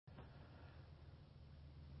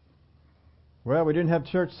Well, we didn't have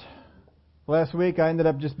church last week. I ended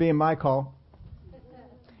up just being my call.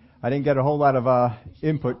 I didn't get a whole lot of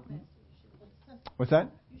input. What's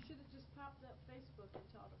that? You should have just popped up Facebook and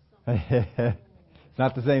taught us something. It's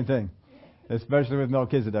not the same thing, especially with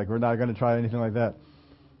Melchizedek. We're not going to try anything like that.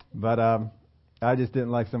 But I just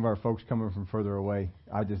didn't like some of our folks coming from further away.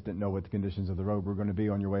 I just didn't know what the conditions of the road were going to be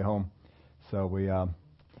on your way home. So we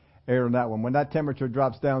aired on that one. When that temperature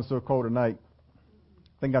drops down so cold at night,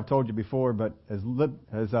 I think I've told you before, but as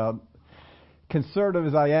conservative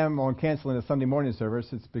as I am on canceling a Sunday morning service,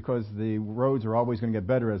 it's because the roads are always going to get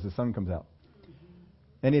better as the sun comes out.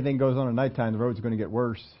 Anything goes on at nighttime, the roads are going to get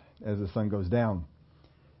worse as the sun goes down.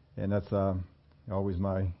 And that's always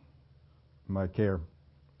my care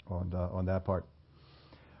on that part.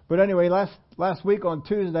 But anyway, last week on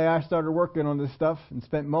Tuesday, I started working on this stuff and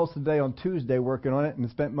spent most of the day on Tuesday working on it and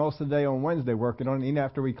spent most of the day on Wednesday working on it. Even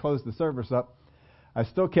after we closed the service up, I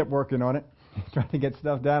still kept working on it, trying to get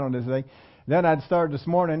stuff down on this thing. Then I'd started this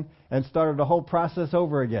morning and started the whole process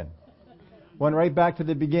over again. Went right back to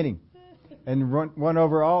the beginning and went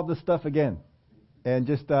over all the stuff again. And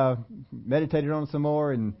just meditated on some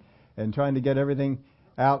more and trying to get everything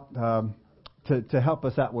out to help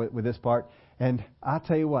us out with this part. And I'll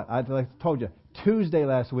tell you what, like I told you, Tuesday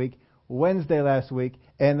last week, Wednesday last week,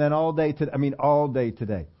 and then all day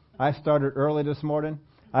today. I started early this morning.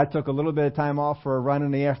 I took a little bit of time off for a run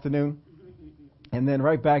in the afternoon, and then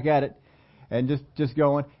right back at it, and just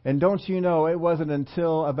going. And don't you know, it wasn't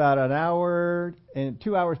until about an hour and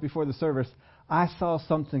 2 hours before the service, I saw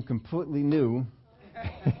something completely new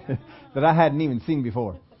that I hadn't even seen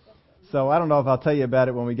before. So I don't know if I'll tell you about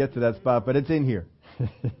it when we get to that spot, but it's in here.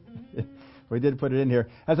 We did put it in here.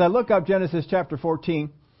 As I look up Genesis chapter 14,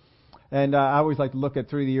 and I always like to look at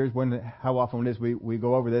through the years how often it is we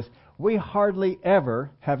go over this. We hardly ever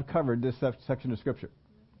have covered this section of Scripture.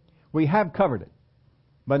 We have covered it,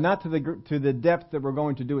 but not to the depth that we're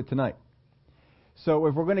going to do it tonight. So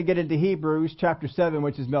if we're going to get into Hebrews chapter 7,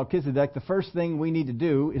 which is Melchizedek, the first thing we need to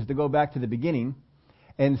do is to go back to the beginning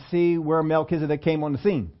and see where Melchizedek came on the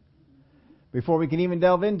scene before we can even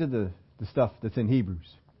delve into the stuff that's in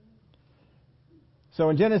Hebrews. So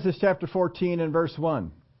in Genesis chapter 14 and verse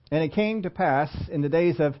 1, and it came to pass in the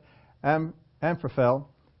days of Amphraphel,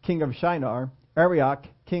 king of Shinar, Arioch,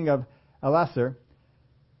 king of Elasar,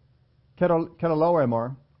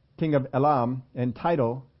 Chedorlaomer, king of Elam, and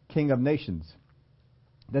Tidal, king of nations,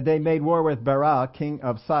 that they made war with Bera, king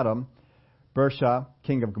of Sodom, Bersha,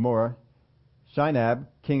 king of Gomorrah, Shinab,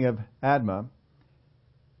 king of Admah,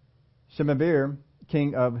 Shemabir,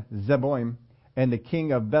 king of Zeboim, and the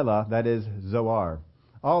king of Bela, that is Zoar.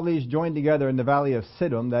 All these joined together in the valley of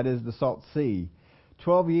Siddim, that is the Salt Sea.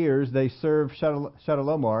 12 years they served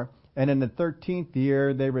Chedorlaomer, and in the 13th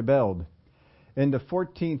year they rebelled. In the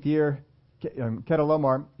 14th year,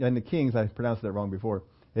 Chedorlaomer and the kings, I pronounced that wrong before,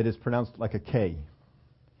 it is pronounced like a K.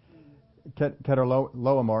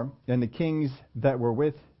 Chedorlaomer and the kings that were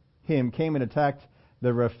with him came and attacked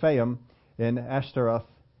the Rephaim in Ashtaroth,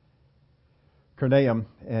 Karnaim,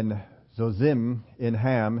 and Zozim in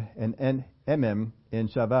Ham, and Emim in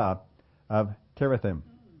Shavah of Kirathim.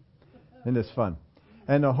 Isn't this fun?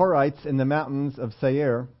 And the Horites in the mountains of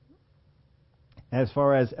Seir, as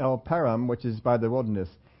far as El Param, which is by the wilderness.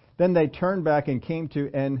 Then they turned back and came to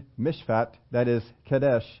En Mishpat, that is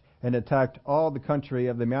Kadesh, and attacked all the country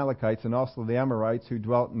of the Amalekites and also the Amorites who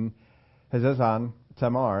dwelt in Hazazon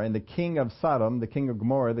Tamar. And the king of Sodom, the king of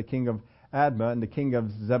Gomorrah, the king of Admah, and the king of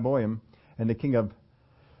Zeboim, and the king of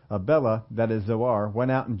Bela, that is Zoar,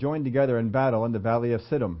 went out and joined together in battle in the valley of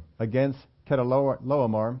Siddim against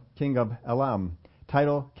Chedorlaomer, king of Elam,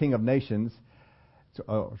 Tidal, king of nations. It's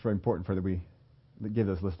very important that we give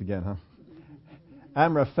this list again, huh?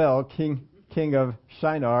 Amraphel, king of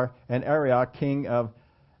Shinar, and Arioch, king of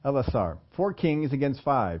Elasar. 4 kings against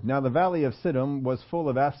 5. Now the valley of Siddim was full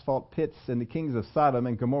of asphalt pits, and the kings of Sodom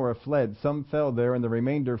and Gomorrah fled. Some fell there, and the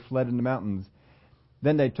remainder fled in the mountains.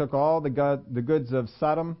 Then they took all the goods of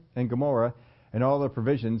Sodom and Gomorrah and all their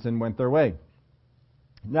provisions and went their way.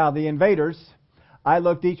 Now the invaders, I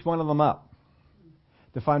looked each one of them up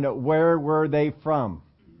to find out where were they from.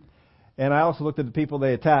 And I also looked at the people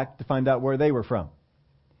they attacked to find out where they were from.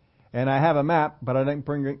 And I have a map, but I didn't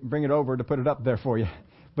bring it over to put it up there for you.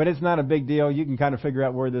 But it's not a big deal. You can kind of figure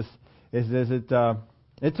out where this is.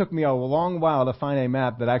 It took me a long while to find a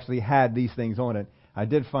map that actually had these things on it. I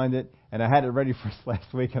did find it, and I had it ready for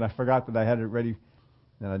last week, and I forgot that I had it ready,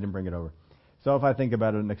 and I didn't bring it over. So if I think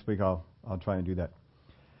about it next week, I'll try and do that.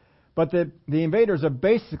 But the invaders are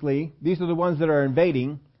basically, these are the ones that are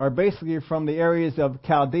invading, are basically from the areas of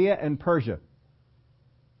Chaldea and Persia.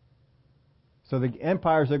 So the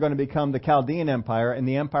empires are going to become the Chaldean Empire, and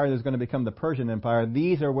the empire is going to become the Persian Empire.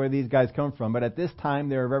 These are where these guys come from. But at this time,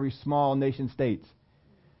 they're very small nation states.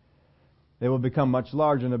 They will become much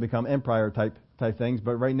larger and they'll become empire type things.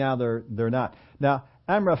 But right now, they're not. Now,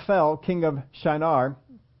 Amraphel, king of Shinar.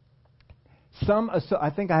 I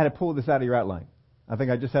think I had to pull this out of your outline. I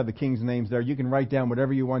think I just have the king's names there. You can write down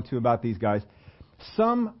whatever you want to about these guys.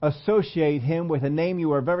 Some associate him with a name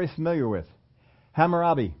you are very familiar with,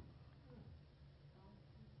 Hammurabi.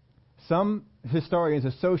 Some historians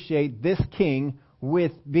associate this king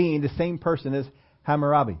with being the same person as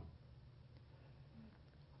Hammurabi. Of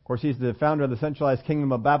course, he's the founder of the centralized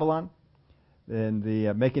kingdom of Babylon, and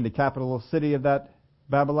making the capital city of that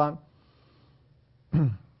Babylon.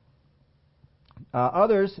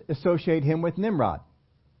 Others associate him with Nimrod.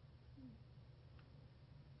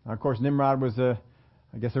 Of course, Nimrod was, I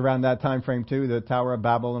guess, around that time frame too. The Tower of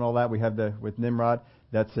Babel and all that we have with Nimrod.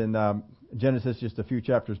 That's in Genesis, just a few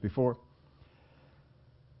chapters before.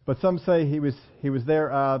 But some say he was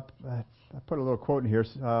there. I put a little quote in here.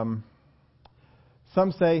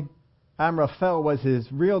 Some say Amraphel was his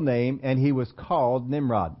real name, and he was called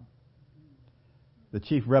Nimrod, the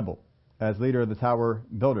chief rebel, as leader of the tower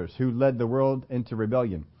builders, who led the world into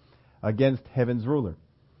rebellion against heaven's ruler.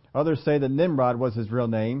 Others say that Nimrod was his real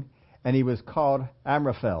name, and he was called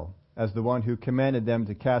Amraphel, as the one who commanded them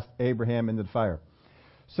to cast Abraham into the fire.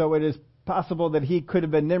 So it is possible that he could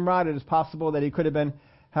have been Nimrod. It is possible that he could have been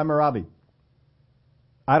Hammurabi.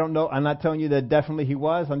 I don't know. I'm not telling you that definitely he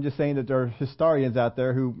was. I'm just saying that there are historians out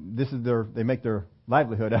there who they make their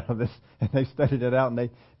livelihood out of this, and they studied it out, and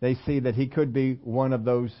they see that he could be one of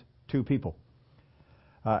those two people.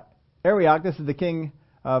 Arioch, this is the king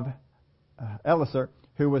of Elasar,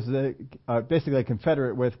 who was basically a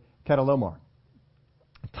confederate with Chedorlaomer.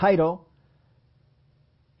 Title,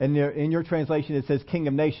 in your translation, it says King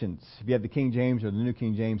of Nations. If you have the King James or the New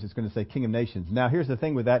King James, it's going to say King of Nations. Now, here's the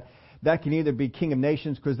thing with that. That can either be King of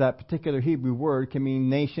Nations, because that particular Hebrew word can mean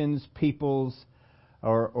nations, peoples,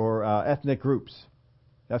 or ethnic groups.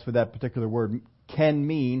 That's what that particular word can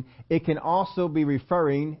mean. It can also be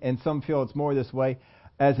referring, and some feel it's more this way,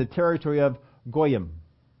 as a territory of Goyim.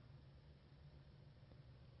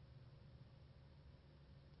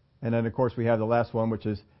 And then, of course, we have the last one, which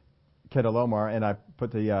is Chedorlaomer, and I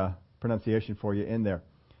put the pronunciation for you in there.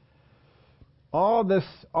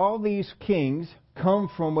 All these kings come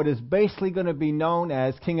from what is basically going to be known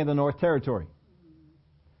as King of the North Territory.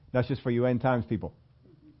 That's just for you end times people.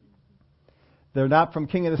 They're not from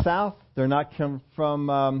King of the South. They're not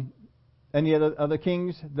from any other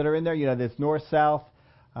kings that are in there. You know, there's North, South,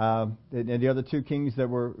 and the other two kings that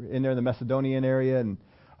were in there in the Macedonian area and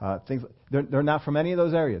things. They're not from any of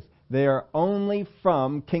those areas. They are only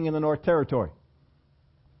from King of the North Territory.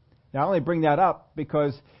 Now, I only bring that up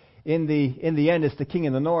because in the end, it's the King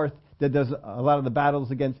of the North that does a lot of the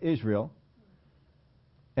battles against Israel.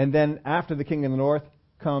 And then after the King of the North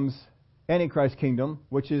comes Antichrist kingdom,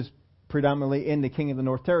 which is predominantly in the King of the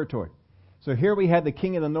North Territory. So here we had the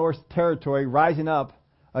King of the North Territory rising up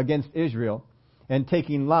against Israel and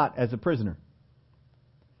taking Lot as a prisoner.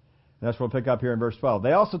 And that's what we'll pick up here in verse 12.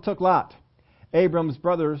 They also took Lot, Abram's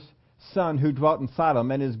brother's son, who dwelt in Sodom,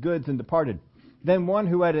 and his goods, and departed. Then one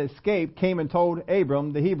who had escaped came and told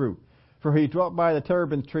Abram the Hebrew, for he dwelt by the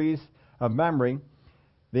terebinth trees of Mamre,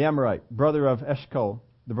 the Amorite, brother of Eshcol,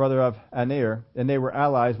 the brother of Aner, and they were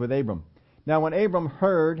allies with Abram. Now when Abram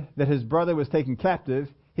heard that his brother was taken captive,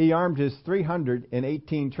 he armed his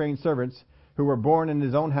 318 trained servants, who were born in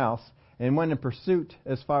his own house, and went in pursuit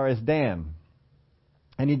as far as Dan.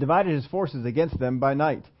 And he divided his forces against them by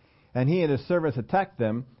night. And he and his servants attacked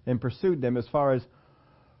them and pursued them as far as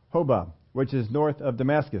Hobah, which is north of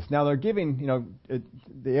Damascus. Now they're giving,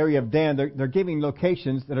 the area of Dan, they're giving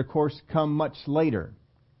locations that, of course, come much later.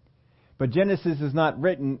 But Genesis is not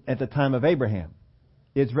written at the time of Abraham.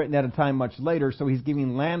 It's written at a time much later, so he's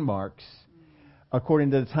giving landmarks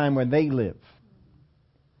according to the time when they live.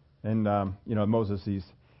 And, Moses,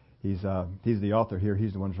 he's the author here.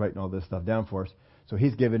 He's the one who's writing all this stuff down for us. So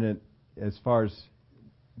he's giving it as far as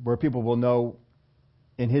where people will know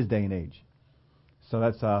in his day and age. So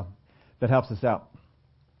that helps us out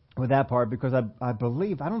with that part, because I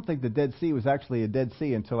don't think the Dead Sea was actually a Dead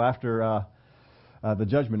Sea until after the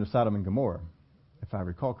judgment of Sodom and Gomorrah, if I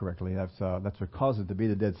recall correctly. That's what caused it to be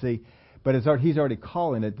the Dead Sea. But he's already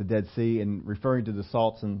calling it the Dead Sea and referring to the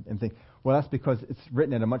salts and things. Well, that's because it's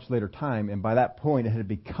written at a much later time, and by that point it had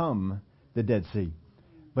become the Dead Sea.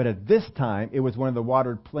 But at this time, it was one of the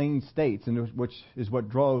watered plain states, and which is what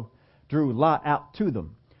drew Lot out to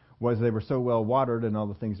them, was they were so well watered and all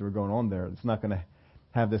the things that were going on there. It's not going to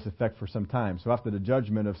have this effect for some time. So after the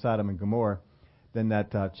judgment of Sodom and Gomorrah, then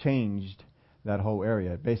that changed that whole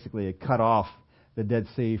area. Basically, it cut off the Dead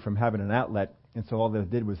Sea from having an outlet, and so all that it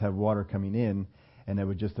did was have water coming in, and it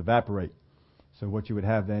would just evaporate. So what you would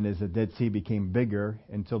have then is the Dead Sea became bigger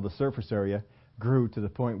until the surface area grew to the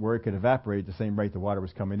point where it could evaporate at the same rate the water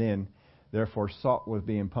was coming in. Therefore, salt was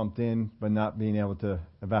being pumped in, but not being able to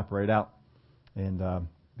evaporate out, and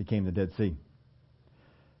became the Dead Sea.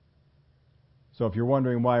 So if you're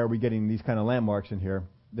wondering why are we getting these kind of landmarks in here,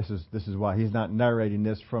 this is why. He's not narrating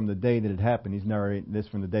this from the day that it happened. He's narrating this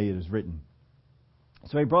from the day it is written.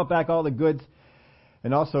 So he brought back all the goods,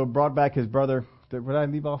 and also brought back his brother. Did I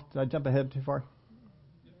leave off? Did I jump ahead too far?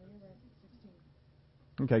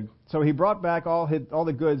 Okay, so he brought back all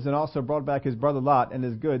the goods, and also brought back his brother Lot and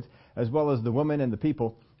his goods, as well as the women and the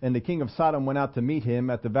people. And the king of Sodom went out to meet him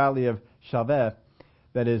at the valley of Shaveh,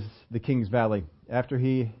 that is the king's valley, after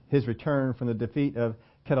his return from the defeat of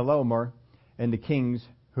Chedorlaomer and the kings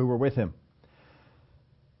who were with him.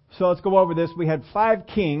 So let's go over this. We had 5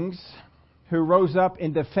 kings who rose up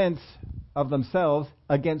in defense of themselves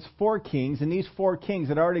against 4 kings, and these 4 kings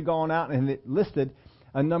had already gone out and listed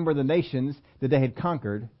a number of the nations that they had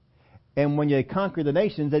conquered. And when they conquered the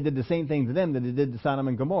nations, they did the same thing to them that they did to Sodom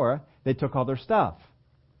and Gomorrah. They took all their stuff.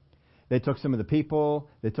 They took some of the people.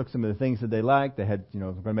 They took some of the things that they liked. They had,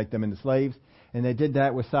 going to make them into slaves. And they did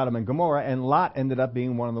that with Sodom and Gomorrah. And Lot ended up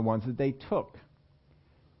being one of the ones that they took.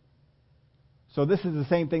 So this is the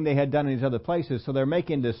same thing they had done in these other places. So they're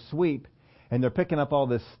making this sweep, and they're picking up all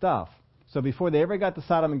this stuff. So before they ever got to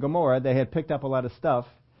Sodom and Gomorrah, they had picked up a lot of stuff.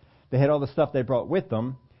 They had all the stuff they brought with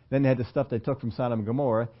them. Then they had the stuff they took from Sodom and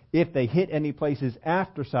Gomorrah. If they hit any places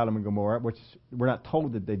after Sodom and Gomorrah, which we're not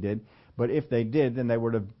told that they did, but if they did, then they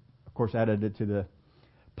would have, of course, added it to the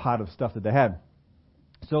pot of stuff that they had.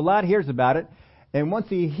 So Lot hears about it, and once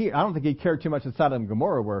I don't think he cared too much that Sodom and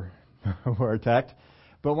Gomorrah were attacked,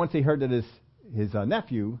 but once he heard that his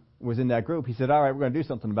nephew was in that group, he said, all right, we're going to do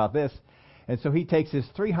something about this. And so he takes his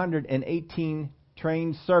 318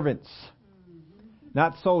 trained servants,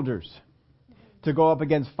 not soldiers, to go up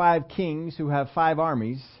against 5 kings who have 5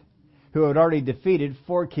 armies, who had already defeated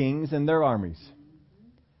 4 kings and their armies.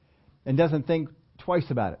 And doesn't think twice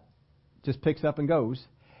about it. Just picks up and goes.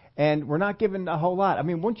 And we're not given a whole lot. I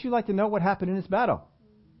mean, wouldn't you like to know what happened in this battle?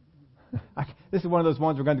 This is one of those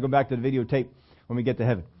ones we're going to go back to the videotape when we get to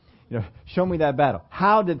heaven. Show me that battle.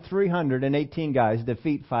 How did 318 guys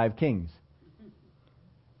defeat 5 kings?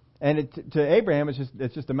 And to Abraham,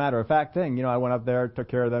 it's just a matter of fact thing. I went up there, took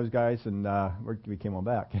care of those guys, and we came on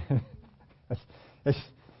back.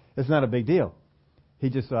 It's not a big deal.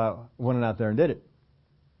 He just went out there and did it.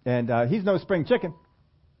 And he's no spring chicken.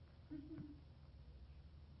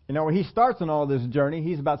 When he starts on all this journey,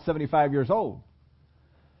 he's about 75 years old.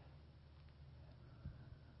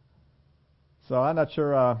 So I'm not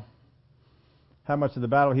sure how much of the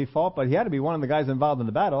battle he fought, but he had to be one of the guys involved in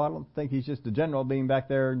the battle. I don't think he's just a general being back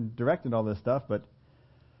there directing all this stuff, but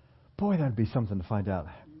boy, that'd be something to find out.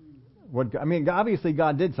 Obviously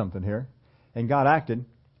God did something here, and God acted.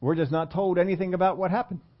 We're just not told anything about what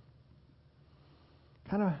happened.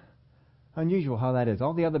 Kind of unusual how that is.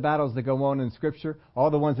 All the other battles that go on in Scripture, all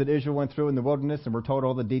the ones that Israel went through in the wilderness, and we're told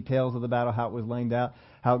all the details of the battle, how it was laid out,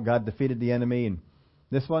 how God defeated the enemy, and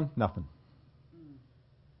this one, nothing.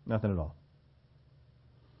 Nothing at all.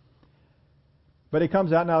 But he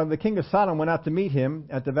comes out. Now, the king of Sodom went out to meet him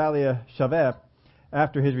at the valley of Shaveh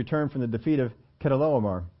after his return from the defeat of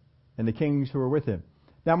Chedorlaomer and the kings who were with him.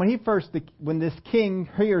 Now, when this king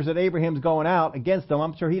hears that Abraham's going out against them,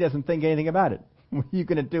 I'm sure he doesn't think anything about it. What are you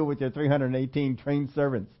going to do with your 318 trained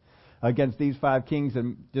servants against these 5 kings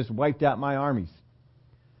and just wiped out my armies?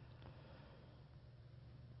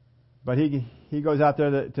 But he goes out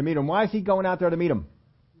there to meet him. Why is he going out there to meet him?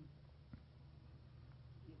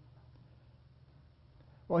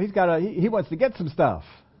 Well, he wants to get some stuff.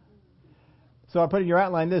 So I put in your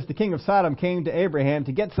outline this: the king of Sodom came to Abraham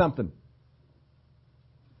to get something.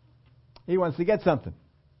 He wants to get something.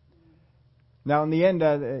 Now, in the end,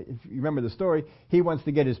 if you remember the story, he wants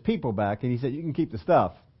to get his people back, and he said, "You can keep the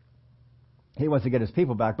stuff." He wants to get his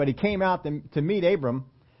people back, but he came out to meet Abram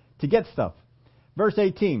to get stuff. Verse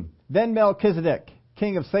 18: Then Melchizedek,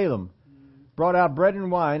 king of Salem, brought out bread and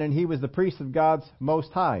wine, and he was the priest of God's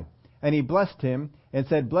Most High. And he blessed him and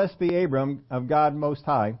said, Blessed be Abram of God Most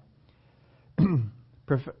High,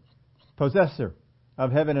 possessor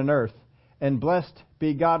of heaven and earth, and blessed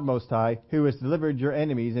be God Most High, who has delivered your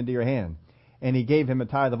enemies into your hand. And he gave him a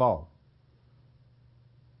tithe of all.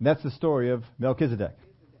 That's the story of Melchizedek.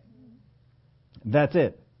 That's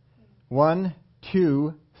it. 1,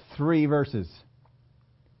 2, 3 verses.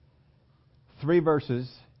 3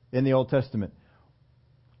 verses in the Old Testament.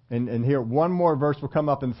 And here, one more verse will come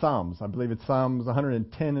up in Psalms. I believe it's Psalms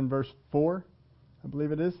 110 and verse 4. I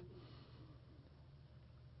believe it is.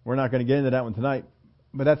 We're not going to get into that one tonight.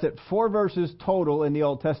 But that's it. 4 verses total in the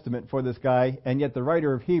Old Testament for this guy. And yet the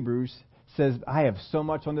writer of Hebrews says, I have so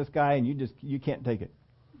much on this guy and you can't take it.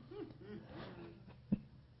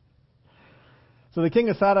 So the king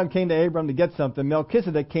of Sodom came to Abram to get something.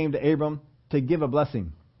 Melchizedek came to Abram to give a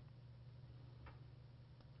blessing.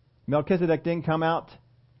 Melchizedek didn't come out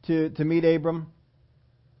to meet Abram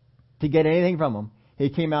to get anything from him. He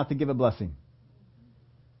came out to give a blessing.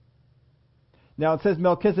 Now it says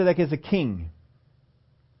Melchizedek is a king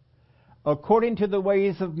according to the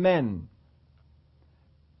ways of men.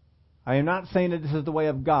 I am not saying that this is the way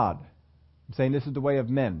of God. I'm saying this is the way of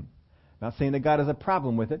men. I'm not saying that God has a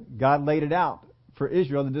problem with it. God laid it out for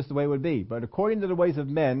Israel that this is the way it would be. But according to the ways of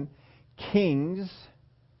men, kings,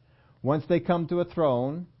 once they come to a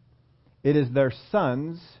throne, it is their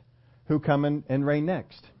sons who come and reign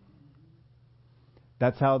next.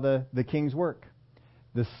 That's how the kings work.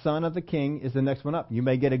 The son of the king is the next one up. You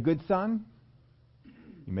may get a good son.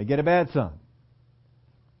 You may get a bad son.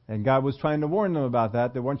 And God was trying to warn them about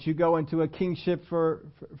that once you go into a kingship for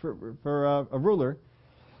a ruler,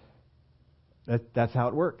 that's how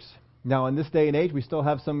it works. Now, in this day and age, we still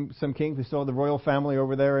have some kings. We still have the royal family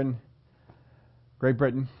over there in Great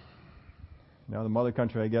Britain. The mother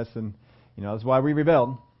country, I guess. And, that's why we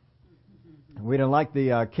rebelled. We didn't like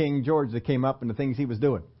the King George that came up and the things he was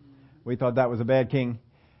doing. We thought that was a bad king.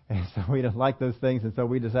 And so we didn't like those things. And so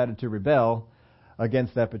we decided to rebel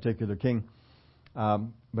against that particular king. But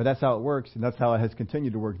that's how it works. And that's how it has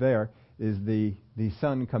continued to work there, is the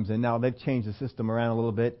son comes in. Now, they've changed the system around a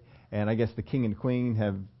little bit. And I guess the king and queen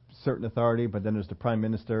have certain authority, but then there's the prime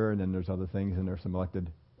minister, and then there's other things, and there's some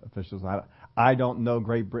elected officials. I don't know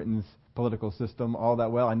Great Britain's political system all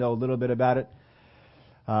that well. I know a little bit about it.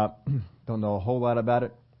 Don't know a whole lot about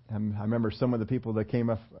it. I remember some of the people that came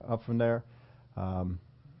up from there.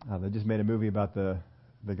 They just made a movie about the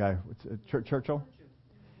guy, Churchill.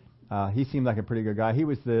 He seemed like a pretty good guy. He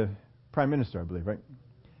was the prime minister, I believe, right?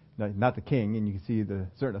 No, not the king, and you can see the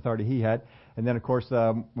certain authority he had. And then, of course,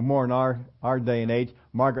 more in our day and age,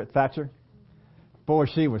 Margaret Thatcher. Boy,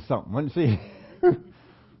 she was something, wasn't she?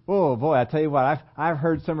 Oh, boy, I tell you what, I've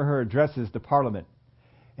heard some of her addresses to Parliament.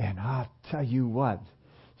 And I'll tell you what,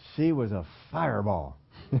 she was a fireball.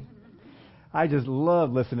 I just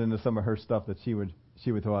love listening to some of her stuff that she would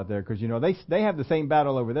throw out there. Because, they have the same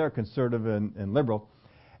battle over there, conservative and liberal.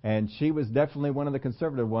 And she was definitely one of the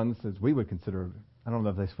conservative ones, as we would consider. I don't know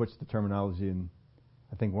if they switched the terminology, and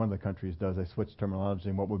I think one of the countries does. They switch terminology,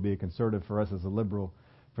 and what would be a conservative for us is a liberal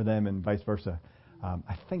for them, and vice versa.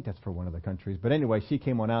 I think that's for one of the countries. But anyway, she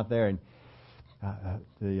came on out there, and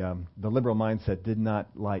the liberal mindset did not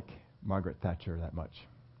like Margaret Thatcher that much.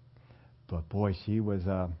 But boy, she was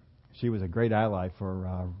a great ally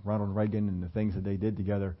for Ronald Reagan, and the things that they did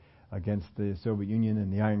together against the Soviet Union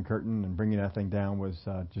and the Iron Curtain, and bringing that thing down was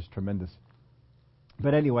just tremendous.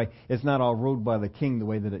 But anyway, it's not all ruled by the king the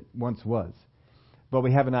way that it once was. But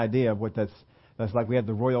we have an idea of what that's like. We have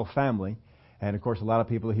the royal family, and of course a lot of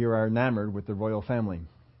people here are enamored with the royal family.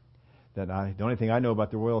 The only thing I know about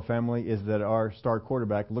the royal family is that our star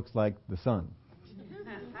quarterback looks like the sun.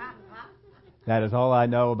 That is all I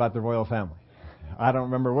know about the royal family. I don't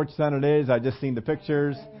remember which son it is. I just seen the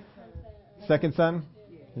pictures. Second son?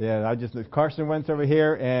 Yeah, Carson Wentz over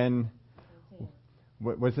here, and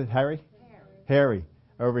what was it, Harry? Harry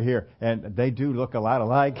over here. And they do look a lot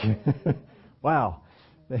alike. Wow.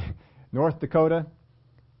 North Dakota,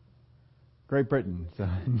 Great Britain. So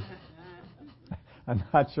I'm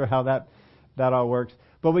not sure how that all works.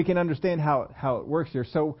 But we can understand how it works here.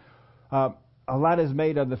 So a lot is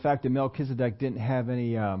made of the fact that Melchizedek didn't have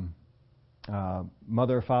any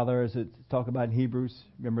mother or father, as it's talked about in Hebrews.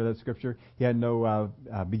 Remember that scripture? He had no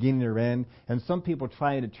beginning or end. And some people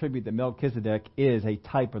try and attribute that Melchizedek is a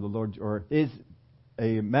type of the Lord, or is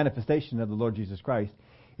a manifestation of the Lord Jesus Christ,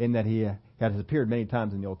 in that he has appeared many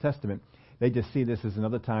times in the Old Testament. They just see this as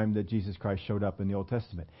another time that Jesus Christ showed up in the Old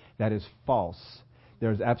Testament. That is false.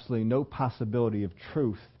 There's absolutely no possibility of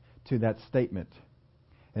truth to that statement.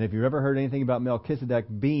 And if you've ever heard anything about Melchizedek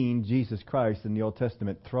being Jesus Christ in the Old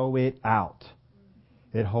Testament, throw it out.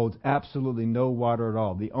 It holds absolutely no water at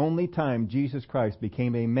all. The only time Jesus Christ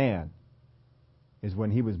became a man is when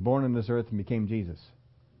he was born on this earth and became Jesus.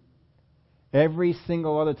 Every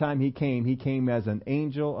single other time he came as an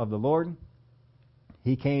angel of the Lord.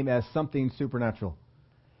 He came as something supernatural.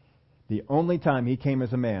 The only time he came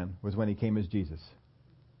as a man was when he came as Jesus.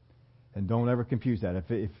 And don't ever confuse that.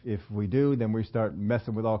 If we do, then we start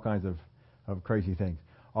messing with all kinds of crazy things.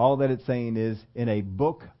 All that it's saying is in a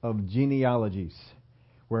book of genealogies,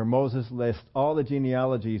 where Moses lists all the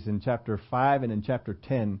genealogies in chapter 5 and in chapter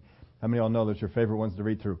 10. How many of y'all know that's your favorite ones to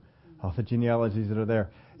read through? All the genealogies that are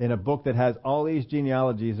there. In a book that has all these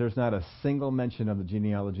genealogies, there's not a single mention of the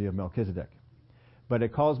genealogy of Melchizedek. But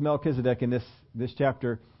it calls Melchizedek in this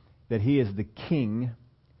chapter that he is the king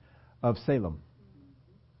of Salem.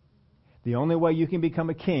 The only way you can become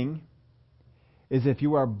a king is if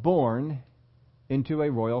you are born into a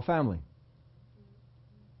royal family.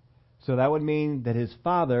 So that would mean that his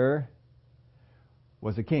father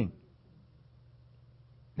was a king.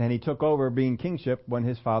 And he took over being kingship when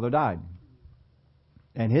his father died.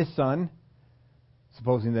 And his son,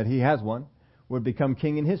 supposing that he has one, would become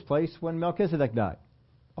king in his place when Melchizedek died.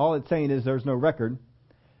 All it's saying is there's no record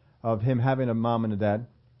of him having a mom and a dad,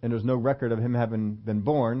 and there's no record of him having been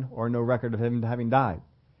born, or no record of him having died.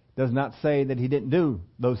 It does not say that he didn't do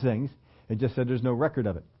those things. It just said there's no record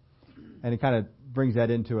of it. And it kind of brings that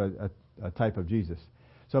into a type of Jesus.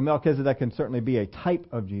 So Melchizedek can certainly be a type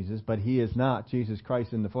of Jesus, but he is not Jesus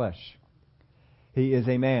Christ in the flesh. He is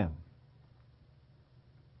a man.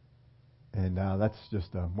 And that's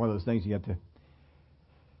just one of those things you have to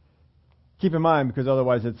keep in mind, because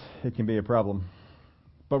otherwise it can be a problem.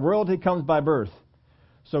 But royalty comes by birth.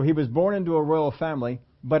 So he was born into a royal family,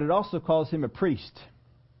 but it also calls him a priest.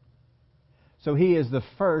 So he is the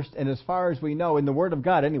first, and as far as we know, in the Word of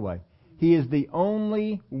God anyway, he is the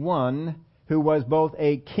only one who was both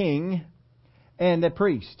a king and a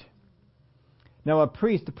priest. Now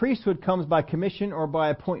the priesthood comes by commission or by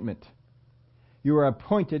appointment. You are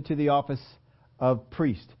appointed to the office of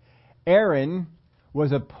priest. Aaron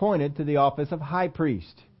was appointed to the office of high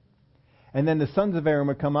priest. And then the sons of Aaron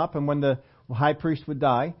would come up, and when the high priest would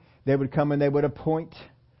die, they would come and they would appoint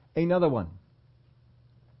another one.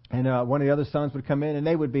 And one of the other sons would come in and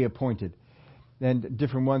they would be appointed. And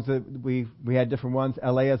different ones that we had different ones.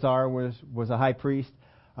 Eleazar was a high priest.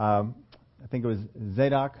 I think it was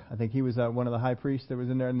Zadok. I think he was one of the high priests that was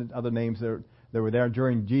in there, and other names that were there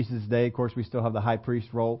during Jesus' day. Of course, we still have the high priest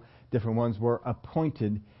role. Different ones were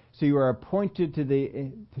appointed. So you are appointed to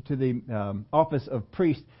the office of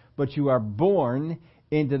priest, but you are born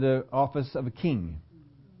into the office of a king.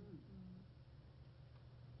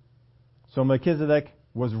 So Melchizedek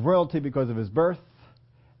was royalty because of his birth,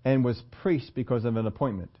 and was priest because of an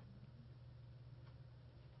appointment.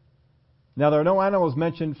 Now, there are no animals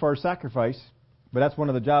mentioned for sacrifice, but that's one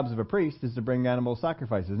of the jobs of a priest, is to bring animal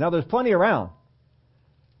sacrifices. Now, there's plenty around,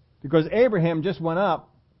 because Abraham just went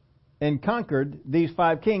up and conquered these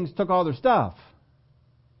 5 kings, took all their stuff.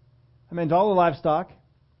 I mean, all the livestock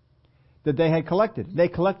that they had collected. They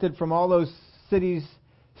collected from all those cities,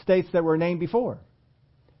 states that were named before.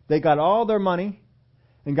 They got all their money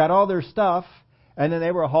and got all their stuff, and then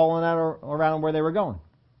they were hauling out around where they were going.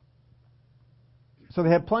 So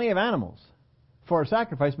they had plenty of animals for a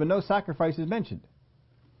sacrifice, but no sacrifice is mentioned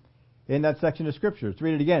in that section of Scripture. Let's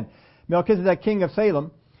read it again. Melchizedek, king of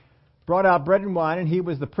Salem, brought out bread and wine, and he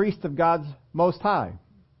was the priest of God's Most High.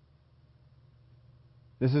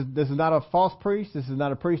 This is not a false priest. This is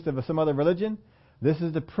not a priest of some other religion. This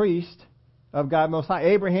is the priest of God Most High.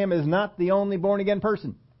 Abraham is not the only born-again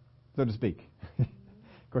person, so to speak.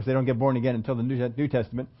 Of course, they don't get born again until the New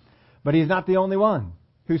Testament. But he's not the only one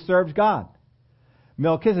who serves God.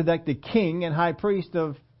 Melchizedek, the king and high priest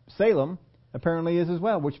of Salem, apparently is as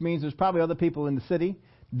well, which means there's probably other people in the city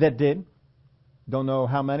that did. Don't know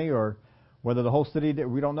how many or whether the whole city did.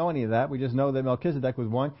 We don't know any of that. We just know that Melchizedek was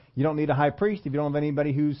one. You don't need a high priest if you don't have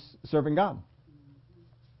anybody who's serving God.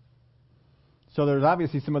 So there's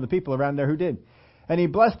obviously some other people around there who did. And he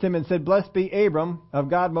blessed him and said, "Blessed be Abram of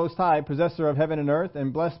God Most High, possessor of heaven and earth,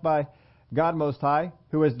 and blessed by God Most High,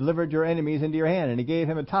 who has delivered your enemies into your hand." And he gave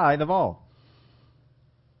him a tithe of all.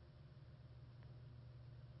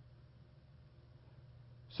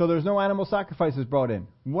 So there's no animal sacrifices brought in.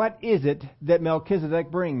 What is it that Melchizedek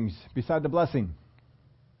brings beside the blessing?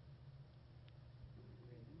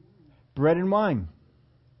 Bread and wine.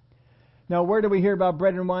 Now, where do we hear about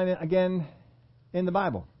bread and wine again in the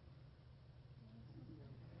Bible?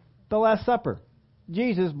 The Last Supper.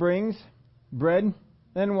 Jesus brings bread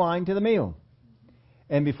and wine to the meal.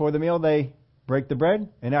 And before the meal, they break the bread,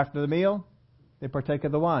 and after the meal, they partake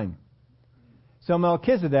of the wine. So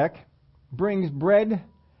Melchizedek brings bread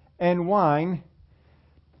and wine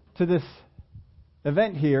to this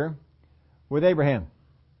event here with Abraham.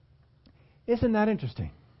 Isn't that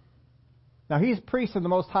interesting? Now, he's priest of the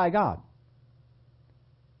Most High God.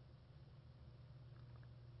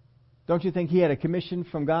 Don't you think he had a commission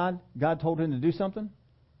from God? God told him to do something?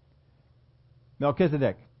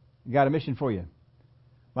 Melchizedek, got a mission for you.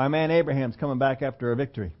 My man Abraham's coming back after a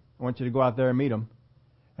victory. I want you to go out there and meet him.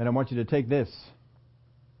 And I want you to take this.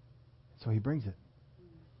 So he brings it.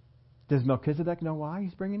 Does Melchizedek know why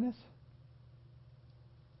he's bringing this?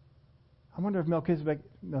 I wonder if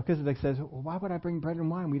Melchizedek says, well, why would I bring bread and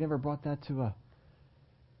wine? We never brought that to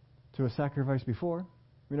a sacrifice before.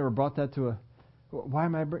 We never brought that to a... Why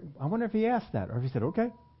am I wonder if he asked that, or if he said, okay.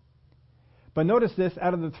 But notice this,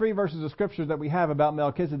 out of the 3 verses of Scripture that we have about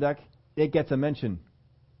Melchizedek, it gets a mention.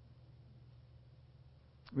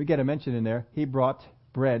 We get a mention in there. He brought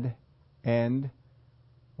bread and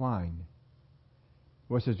wine,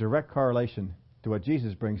 which is a direct correlation to what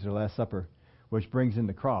Jesus brings to the Last Supper, which brings in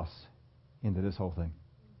the cross into this whole thing.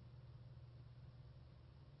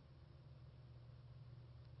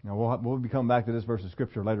 Now we'll be coming back to this verse of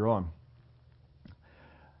Scripture later on.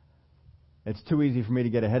 It's too easy for me to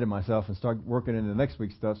get ahead of myself and start working into next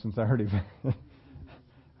week's stuff, since I already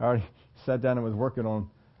sat down and was working on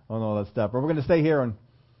all that stuff. But we're going to stay here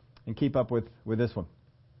and keep up with this one.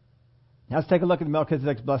 Now let's take a look at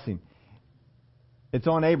Melchizedek's blessing. It's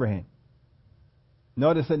on Abraham.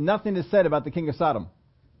 Notice that nothing is said about the king of Sodom.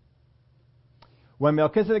 When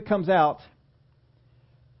Melchizedek comes out,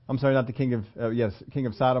 I'm sorry, not the king of, king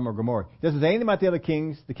of Sodom or Gomorrah. Doesn't say anything about the other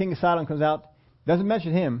kings. The king of Sodom comes out, doesn't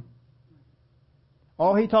mention him.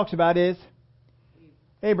 All he talks about is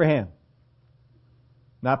Abraham.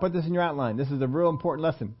 Now I put this in your outline. This is a real important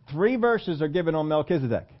lesson. 3 verses are given on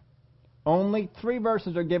Melchizedek. Only 3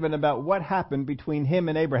 verses are given about what happened between him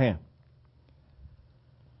and Abraham.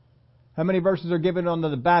 How many verses are given on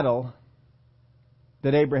the battle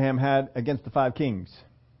that Abraham had against the 5 kings?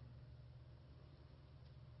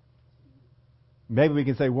 Maybe we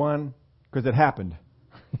can say 1 because it happened.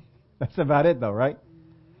 That's about it though, right?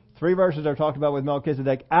 3 verses are talked about with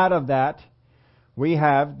Melchizedek. Out of that, we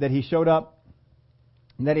have that he showed up,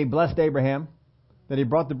 and that he blessed Abraham, that he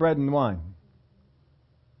brought the bread and the wine,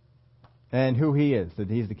 and who he is,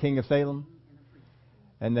 that he's the king of Salem,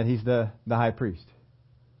 and that he's the high priest.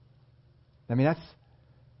 I mean,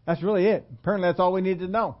 that's really it. Apparently that's all we need to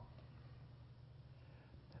know.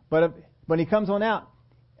 But when he comes on out,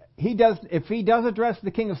 if he does address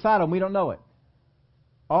the king of Sodom, we don't know it.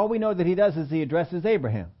 All we know that he does is he addresses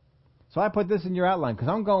Abraham. So I put this in your outline because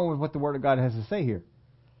I'm going with what the Word of God has to say here.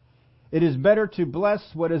 It is better to bless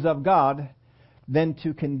what is of God than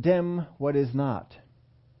to condemn what is not.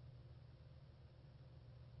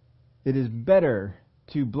 It is better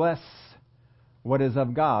to bless what is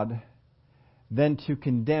of God than to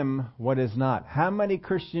condemn what is not. How many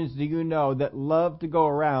Christians do you know that love to go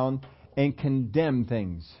around and condemn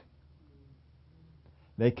things?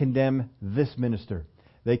 They condemn this minister.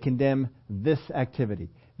 They condemn this activity.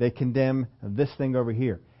 They condemn this thing over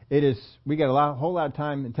here. We get a whole lot of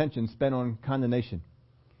time and attention spent on condemnation.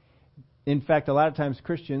 In fact, a lot of times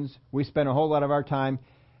Christians, we spend a whole lot of our time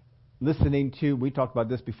listening to, we talked about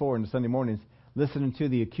this before in the Sunday mornings, listening to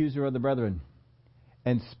the accuser of the brethren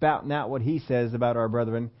and spouting out what he says about our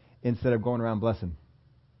brethren instead of going around blessing.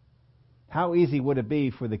 How easy would it be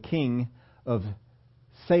for the king of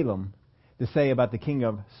Salem to say about the king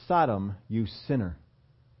of Sodom, you sinner?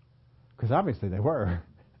 Because obviously they were.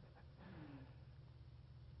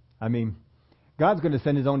 I mean, God's going to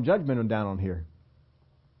send His own judgment down on here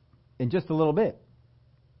in just a little bit.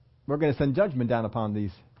 We're going to send judgment down upon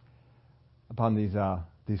these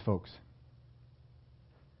folks.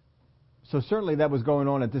 So certainly that was going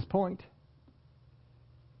on at this point.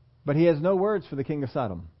 But He has no words for the king of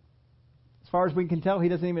Sodom. As far as we can tell, He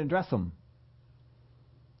doesn't even address them.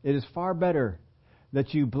 It is far better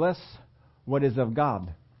that you bless what is of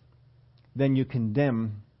God than you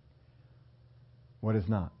condemn what is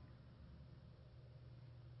not.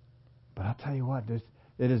 But I'll tell you what,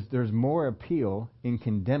 there's more appeal in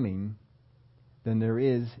condemning than there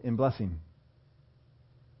is in blessing.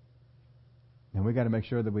 And we've got to make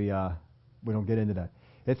sure that we don't get into that.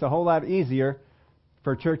 It's a whole lot easier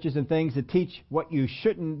for churches and things to teach what you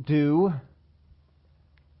shouldn't do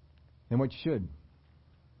than what you should.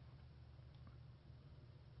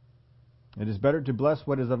 It is better to bless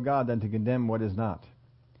what is of God than to condemn what is not.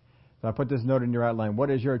 So I put this note in your outline.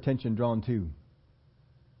 What is your attention drawn to?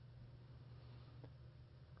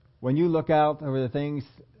 When you look out over the things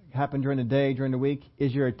that happen during the day, during the week,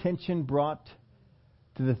 is your attention brought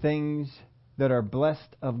to the things that are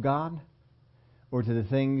blessed of God or to the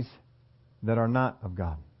things that are not of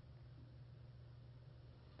God?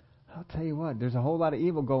 I'll tell you what, there's a whole lot of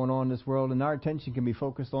evil going on in this world, and our attention can be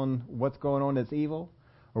focused on what's going on that's evil,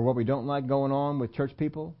 or what we don't like going on with church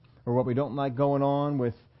people, or what we don't like going on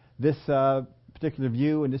with this particular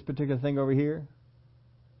view and this particular thing over here.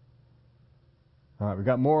 All right, we've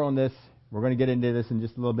got more on this We're going to get into this in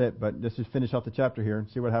just a little bit, but let's just finish off the chapter here and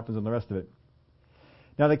see what happens on the rest of it.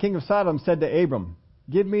 Now the king of Sodom said to Abram,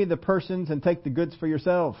 "Give me the persons and take the goods for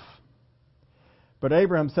yourself." But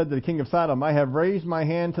Abraham said to the king of Sodom, "I have raised my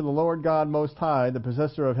hand to the Lord God Most High, the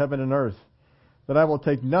possessor of heaven and earth, that I will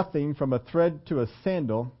take nothing from a thread to a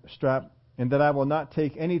sandal strap, and that I will not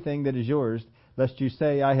take anything that is yours, lest you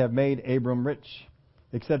say, I have made Abram rich,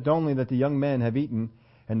 except only that the young men have eaten,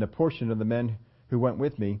 and the portion of the men who went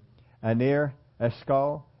with me, Aner,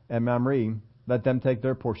 Eshcol, and Mamre, let them take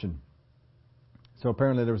their portion." So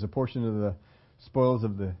apparently there was a portion of the spoils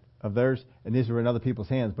of theirs, and these were in other people's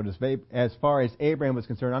hands. But as far as Abraham was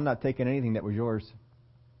concerned, I'm not taking anything that was yours.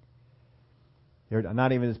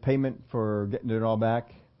 Not even his payment for getting it all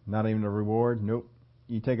back, not even a reward. Nope,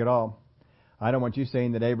 you take it all. I don't want you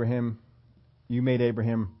saying that you made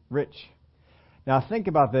Abraham rich. Now think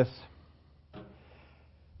about this.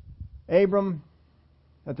 Abram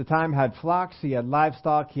at the time had flocks, he had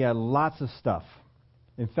livestock, he had lots of stuff.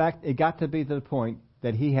 In fact, it got to be to the point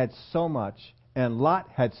that he had so much, and Lot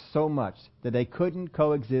had so much, that they couldn't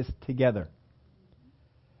coexist together.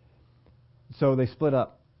 So they split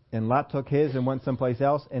up, and Lot took his and went someplace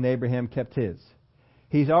else, and Abraham kept his.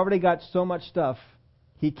 He's already got so much stuff,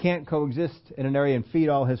 he can't coexist in an area and feed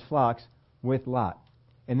all his flocks with Lot.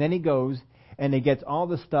 And then he goes and he gets all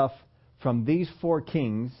the stuff from these 4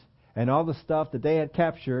 kings and all the stuff that they had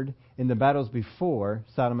captured in the battles before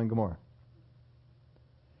Sodom and Gomorrah.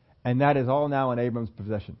 And that is all now in Abram's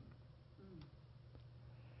possession.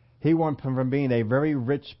 He went from being a very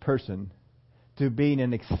rich person to being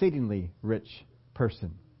an exceedingly rich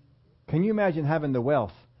person. Can you imagine having the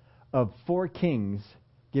wealth of 4 kings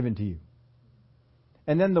given to you?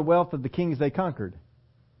 And then the wealth of the kings they conquered.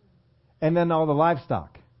 And then all the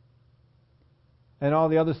livestock. And all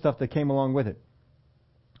the other stuff that came along with it.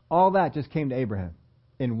 All that just came to Abraham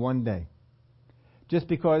in one day. Just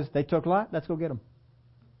because they took Lot, let's go get him.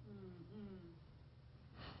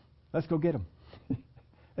 Let's go get him.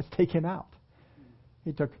 Let's take him out.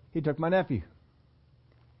 He took my nephew.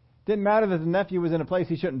 Didn't matter that the nephew was in a place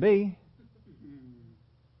he shouldn't be.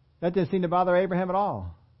 That didn't seem to bother Abraham at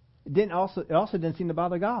all. It also didn't seem to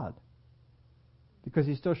bother God, because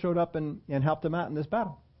he still showed up and helped him out in this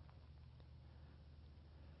battle.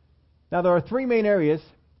 Now there are 3 main areas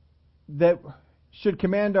that should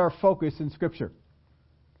command our focus in Scripture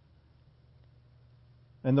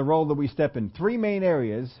and the role that we step in. 3 main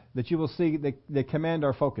areas that you will see that command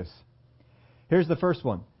our focus. Here's the first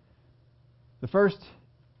one. The first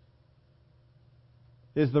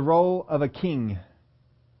is the role of a king.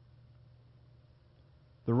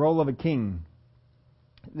 The role of a king.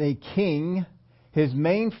 The king, his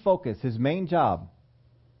main focus, his main job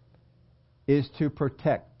is to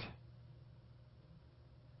protect.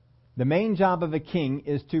 The main job of a king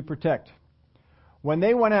is to protect. When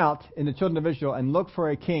they went out in the children of Israel and looked for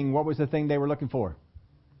a king, what was the thing they were looking for?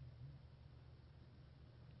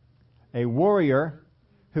 A warrior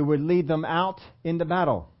who would lead them out into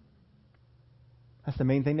battle. That's the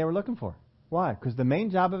main thing they were looking for. Why? Because the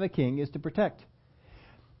main job of a king is to protect.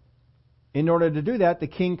 In order to do that, the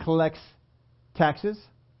king collects taxes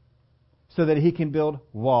so that he can build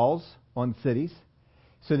walls on cities,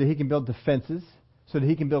 so that he can build defenses, so that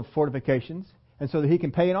he can build fortifications, and so that he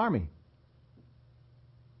can pay an army.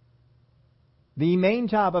 The main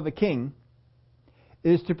job of a king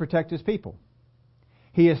is to protect his people.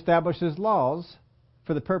 He establishes laws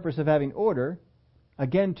for the purpose of having order,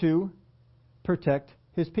 again to protect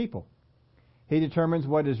his people. He determines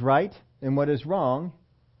what is right and what is wrong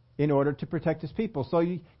in order to protect his people. So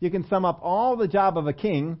you can sum up all the job of a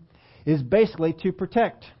king is basically to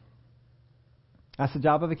protect. That's the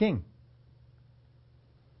job of a king.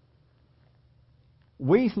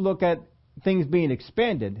 We look at things being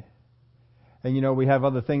expanded, and we have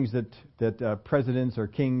other things that presidents or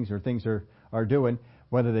kings or things are doing.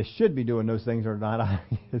 Whether they should be doing those things or not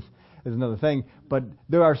is another thing. But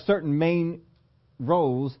there are certain main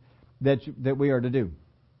roles that we are to do,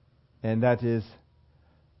 and that is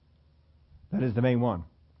the main one.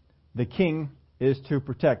 The king is to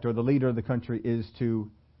protect, or the leader of the country is to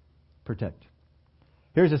protect.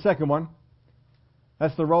 Here's the second one.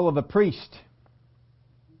 That's the role of the priest.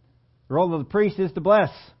 The role of the priest is to bless.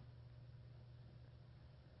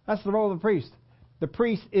 That's the role of the priest. The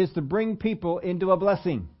priest is to bring people into a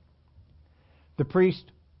blessing. The priest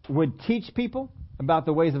would teach people about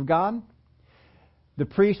the ways of God. The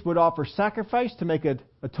priest would offer sacrifice to make an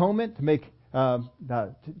atonement,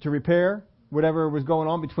 to repair whatever was going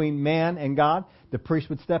on between man and God. The priest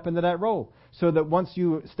would step into that role. So that once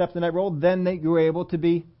you stepped in that role, then you were able to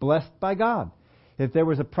be blessed by God. If there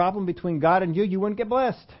was a problem between God and you wouldn't get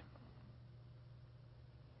blessed.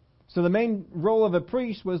 So the main role of a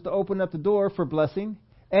priest was to open up the door for blessing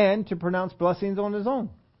and to pronounce blessings on his own,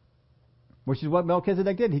 which is what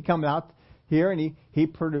Melchizedek did. He come out here and he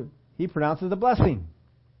pronounces the blessing.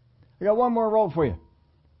 I got one more role for you.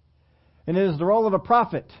 And it is the role of a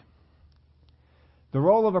prophet. The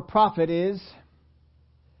role of a prophet is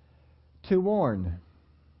to warn.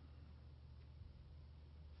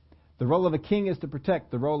 The role of a king is to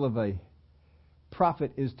protect. The role of a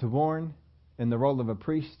prophet is to warn. And the role of a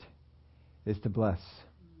priest is to bless.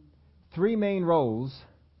 Three main roles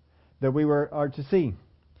that we are to see.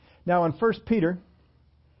 Now in 1 Peter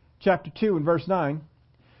chapter 2 and verse 9,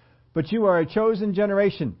 but you are a chosen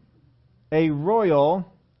generation, a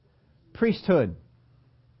royal priesthood,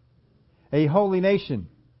 a holy nation,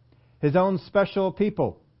 His own special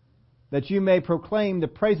people, that you may proclaim the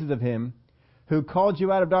praises of Him who called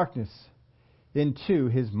you out of darkness into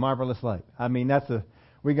His marvelous light. I mean,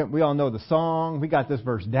 we all know the song. We got this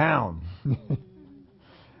verse down.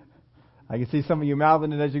 I can see some of you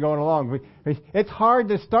mouthing it as you're going along. It's hard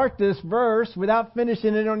to start this verse without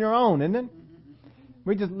finishing it on your own, isn't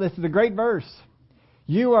it? This is a great verse.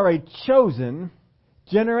 You are a chosen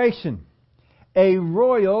generation, a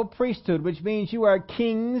royal priesthood, which means you are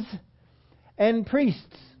kings and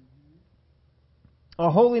priests, a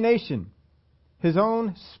holy nation, His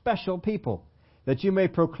own special people, that you may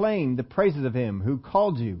proclaim the praises of Him who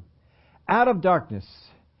called you out of darkness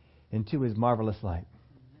into His marvelous light.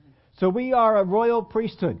 So we are a royal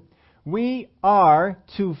priesthood. We are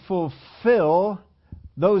to fulfill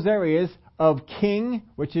those areas of king,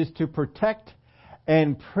 which is to protect,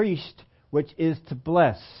 and priest, which is to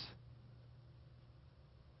bless.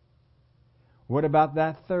 What about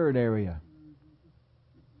that third area?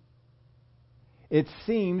 It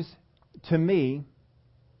seems to me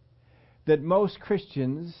that most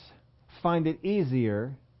Christians find it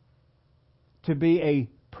easier to be a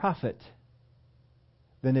prophet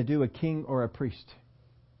than to do a king or a priest.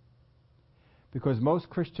 Because most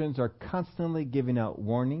Christians are constantly giving out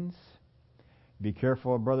warnings. Be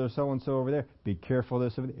careful of brother so-and-so over there. Be careful of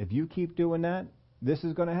this over there. If you keep doing that, this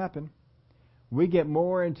is going to happen. We get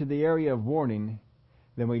more into the area of warning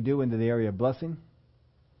than we do into the area of blessing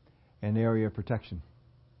and the area of protection.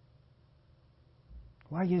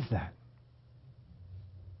 Why is that?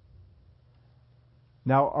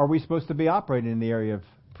 Now, are we supposed to be operating in the area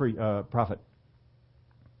of prophet?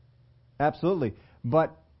 Absolutely.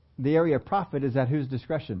 But the area of prophet is at whose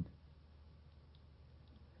discretion?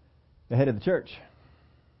 The head of the church.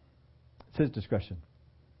 It's his discretion.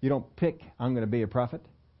 You don't pick, I'm going to be a prophet.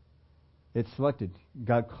 It's selected.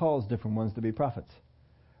 God calls different ones to be prophets.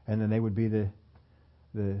 And then they would be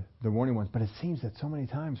the warning ones. But it seems that so many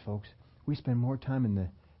times, folks, we spend more time in the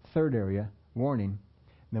third area, warning,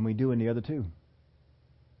 than we do in the other two.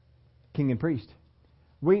 King and priest.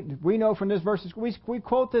 We know from this verse, we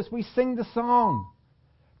quote this, we sing the song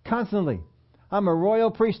constantly. I'm a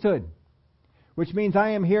royal priesthood, which means I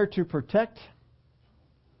am here to protect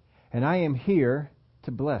and I am here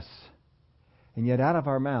to bless. And yet out of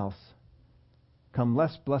our mouths come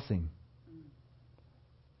less blessing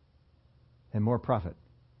and more profit.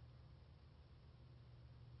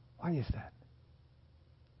 Why is that?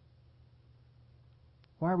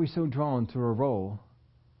 Why are we so drawn to a role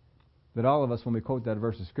that all of us, when we quote that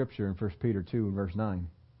verse of Scripture in 1 Peter 2 and verse 9,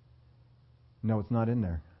 no, it's not in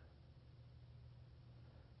there.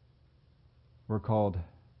 We're called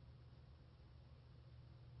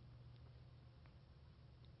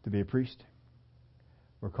to be a priest.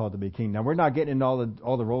 We're called to be a king. Now, we're not getting into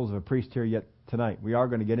all the roles of a priest here yet tonight. We are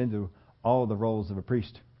going to get into all the roles of a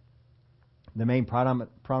priest. The main predominant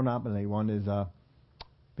one is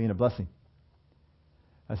being a blessing.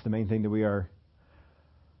 That's the main thing that we are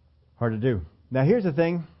to do. Now, here's the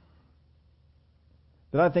thing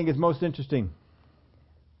that I think is most interesting.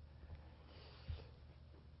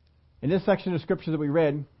 In this section of Scripture that we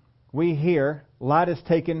read, we hear Lot is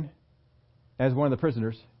taken as one of the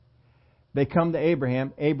prisoners. They come to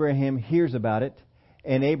Abraham. Abraham hears about it.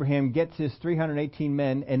 And Abraham gets his 318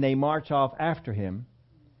 men and they march off after him,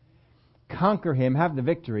 conquer him, have the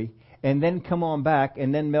victory, and then come on back,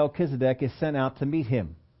 and then Melchizedek is sent out to meet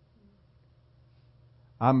him.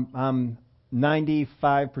 I'm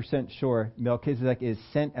 95% sure Melchizedek is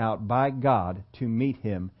sent out by God to meet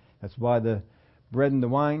him. That's why the bread and the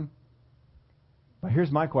wine. But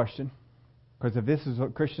here's my question. Because if this is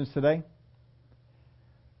what Christians today,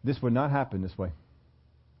 this would not happen this way.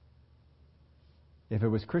 If it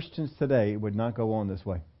was Christians today, it would not go on this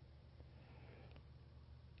way.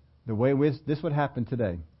 The way this would happen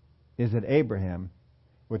today is that Abraham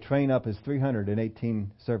would train up his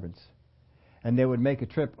 318 servants. And they would make a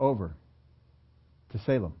trip over to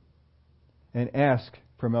Salem. and ask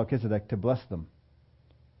for Melchizedek to bless them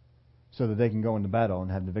so that they can go into battle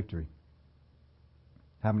and have the victory.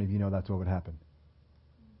 How many of you know that's what would happen?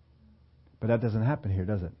 But that doesn't happen here,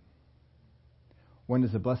 does it? When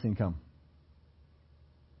does the blessing come?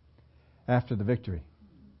 After the victory.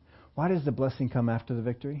 Why does the blessing come after the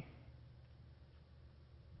victory?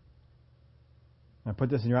 I put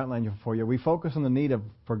this in your outline for you. We focus on the need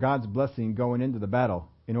for God's blessing going into the battle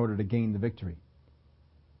in order to gain the victory.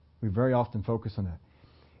 We very often focus on that.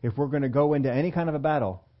 If we're going to go into any kind of a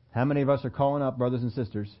battle, how many of us are calling up brothers and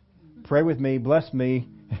sisters? Pray with me, bless me.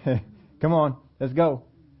 Come on, let's go.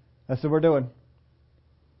 That's what we're doing.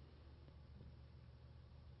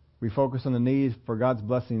 We focus on the need for God's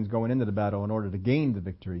blessings going into the battle in order to gain the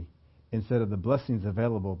victory instead of the blessings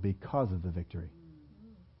available because of the victory.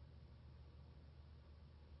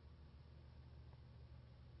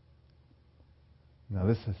 Now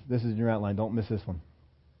this is in your outline. Don't miss this one.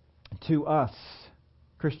 To us,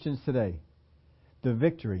 Christians today, the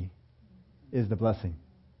victory is the blessing.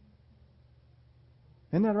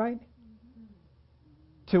 Isn't that right?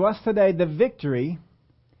 To us today, the victory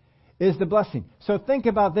is the blessing. So think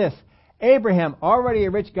about this. Abraham, already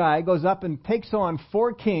a rich guy, goes up and takes on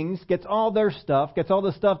 4 kings, gets all their stuff, gets all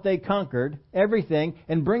the stuff they conquered, everything,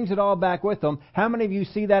 and brings it all back with them. How many of you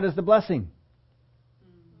see that as the blessing?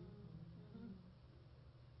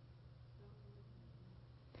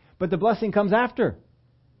 But the blessing comes after.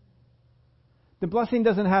 The blessing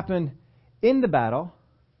doesn't happen in the battle.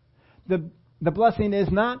 The blessing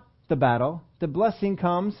is not the battle. The blessing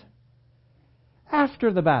comes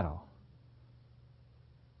after the battle.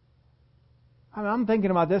 I'm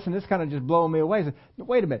thinking about this, and this kind of just blowing me away.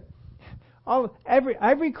 Wait a minute.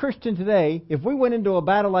 Every Christian today, if we went into a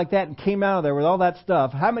battle like that and came out of there with all that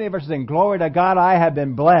stuff, how many of us are saying, "Glory to God, I have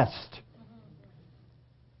been blessed"?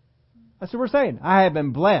 That's what we're saying. I have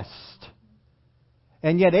been blessed.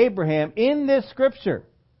 And yet Abraham, in this scripture,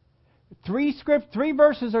 3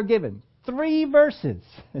 verses are given. 3 verses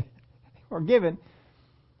are given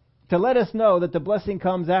to let us know that the blessing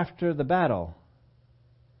comes after the battle,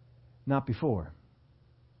 not before.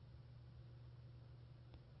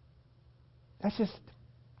 That's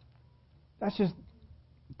just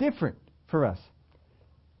different for us.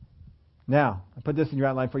 Now, I put this in your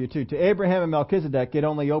outline for you too. To Abraham and Melchizedek, it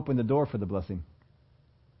only opened the door for the blessing.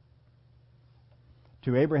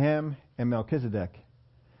 To Abraham and Melchizedek,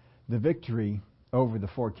 the victory over the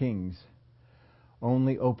 4 kings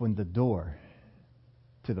only opened the door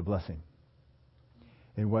to the blessing.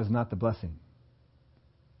 It was not the blessing.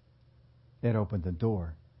 It opened the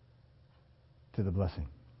door to the blessing.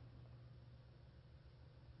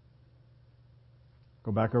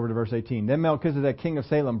 Go back over to verse 18. Then Melchizedek, king of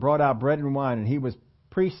Salem, brought out bread and wine, and he was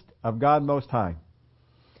priest of God Most High.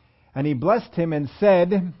 And he blessed him and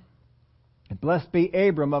said, "Blessed be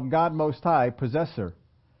Abram of God Most High, possessor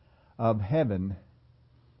of heaven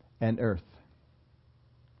and earth."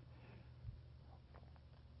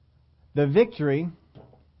 The victory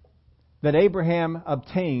that Abraham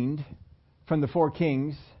obtained from the 4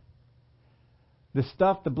 kings, the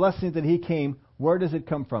stuff, the blessings that he came, where does it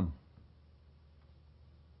come from?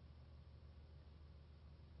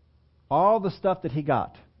 All the stuff that he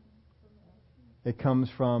got, it comes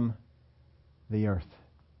from the earth.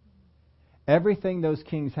 Everything those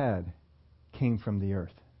kings had came from the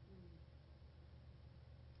earth.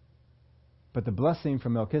 But the blessing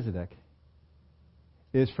from Melchizedek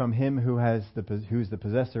is from him who's the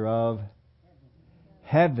possessor of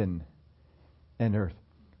heaven and earth.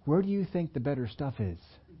 Where do you think the better stuff is?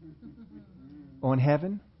 On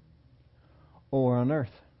heaven or on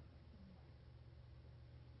earth?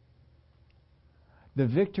 The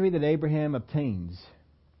victory that Abraham obtains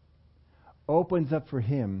opens up for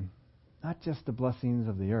him not just the blessings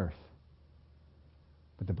of the earth,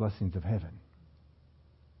 but the blessings of heaven.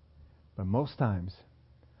 But most times,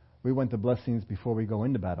 we want the blessings before we go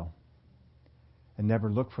into battle and never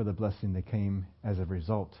look for the blessing that came as a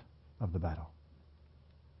result of the battle.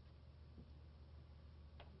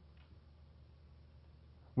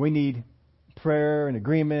 We need prayer and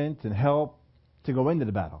agreement and help to go into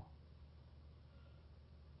the battle.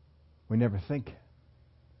 We never think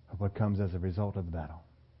of what comes as a result of the battle.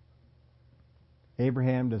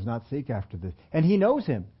 Abraham does not seek after this. And he knows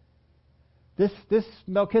him. This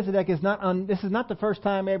Melchizedek is not this is not the first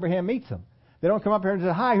time Abraham meets him. They don't come up here and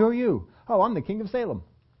say, "Hi, who are you?" "Oh, I'm the king of Salem.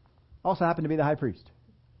 Also happen to be the high priest."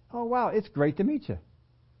 "Oh, wow, it's great to meet you."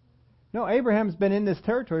 No, Abraham's been in this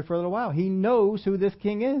territory for a little while. He knows who this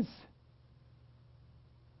king is.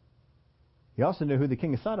 He also knew who the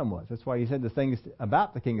king of Sodom was. That's why he said the things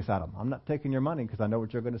about the king of Sodom. "I'm not taking your money because I know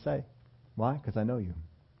what you're going to say." Why? Because I know you.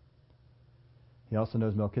 He also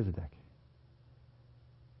knows Melchizedek.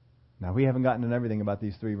 Now, we haven't gotten into everything about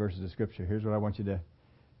these 3 verses of Scripture. Here's what I want you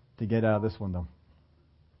to get out of this one, though.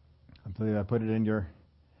 I believe I put it in your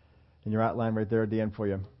outline right there at the end for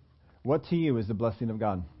you. What to you is the blessing of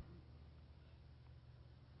God?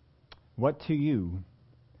 What to you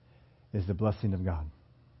is the blessing of God?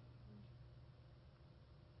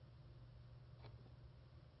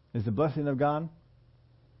 Is the blessing of God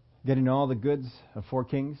getting all the goods of 4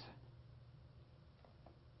 kings?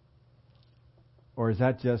 Or is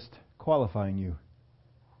that just qualifying you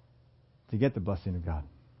to get the blessing of God?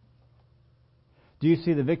 Do you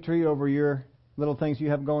see the victory over your little things you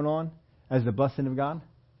have going on as the blessing of God?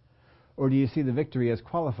 Or do you see the victory as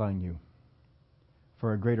qualifying you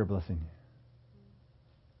for a greater blessing?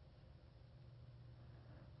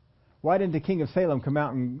 Why didn't the king of Salem come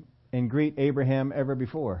out and greet Abraham ever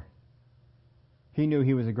before? He knew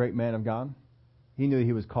he was a great man of God. He knew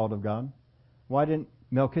he was called of God. Why didn't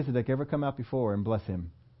Melchizedek ever come out before and bless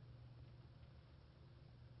him?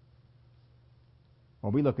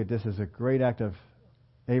 Well, we look at this as a great act of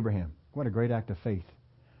Abraham. What a great act of faith.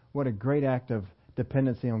 What a great act of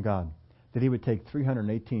dependency on God. That he would take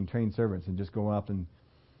 318 trained servants and just go up and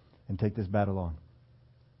take this battle on.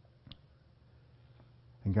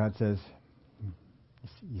 And God says,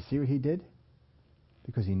 you see what he did?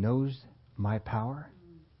 Because he knows my power.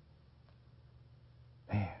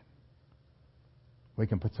 Man. We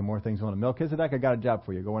can put some more things on him. Melchizedek, I got a job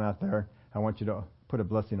for you. Going out there, I want you to put a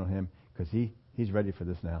blessing on him because he's ready for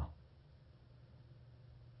this now.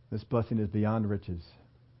 This blessing is beyond riches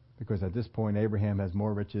because at this point Abraham has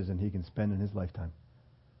more riches than he can spend in his lifetime.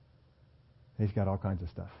 He's got all kinds of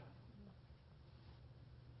stuff.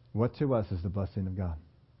 What to us is the blessing of God?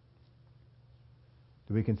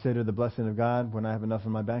 Do we consider the blessing of God when I have enough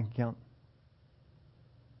in my bank account?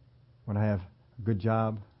 When I have a good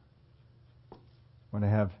job? When I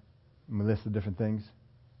have a list of different things?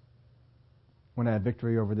 When I have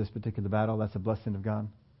victory over this particular battle, that's a blessing of God.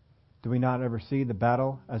 Do we not ever see the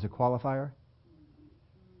battle as a qualifier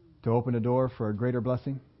to open a door for a greater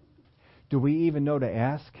blessing? Do we even know to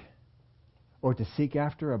ask or to seek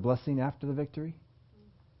after a blessing after the victory?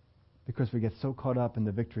 Because we get so caught up in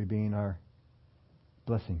the victory being our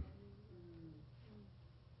blessing.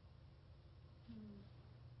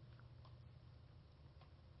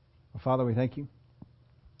 Well, Father, we thank you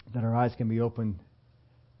that our eyes can be opened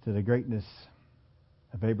to the greatness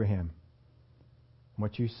of Abraham,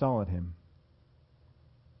 what you saw in him.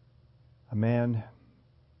 A man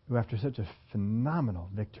who, after such a phenomenal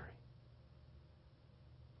victory,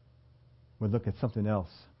 would look at something else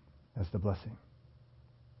as the blessing.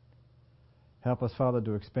 Help us, Father,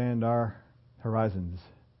 to expand our horizons,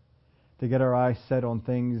 to get our eyes set on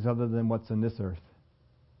things other than what's in this earth,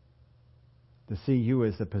 to see you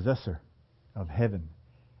as the possessor of heaven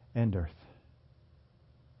and earth,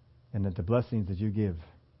 and that the blessings that you give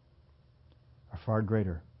are far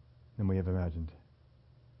greater than we have imagined.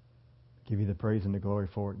 Give you the praise and the glory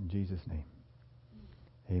for it in Jesus' name.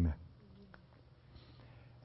 Amen.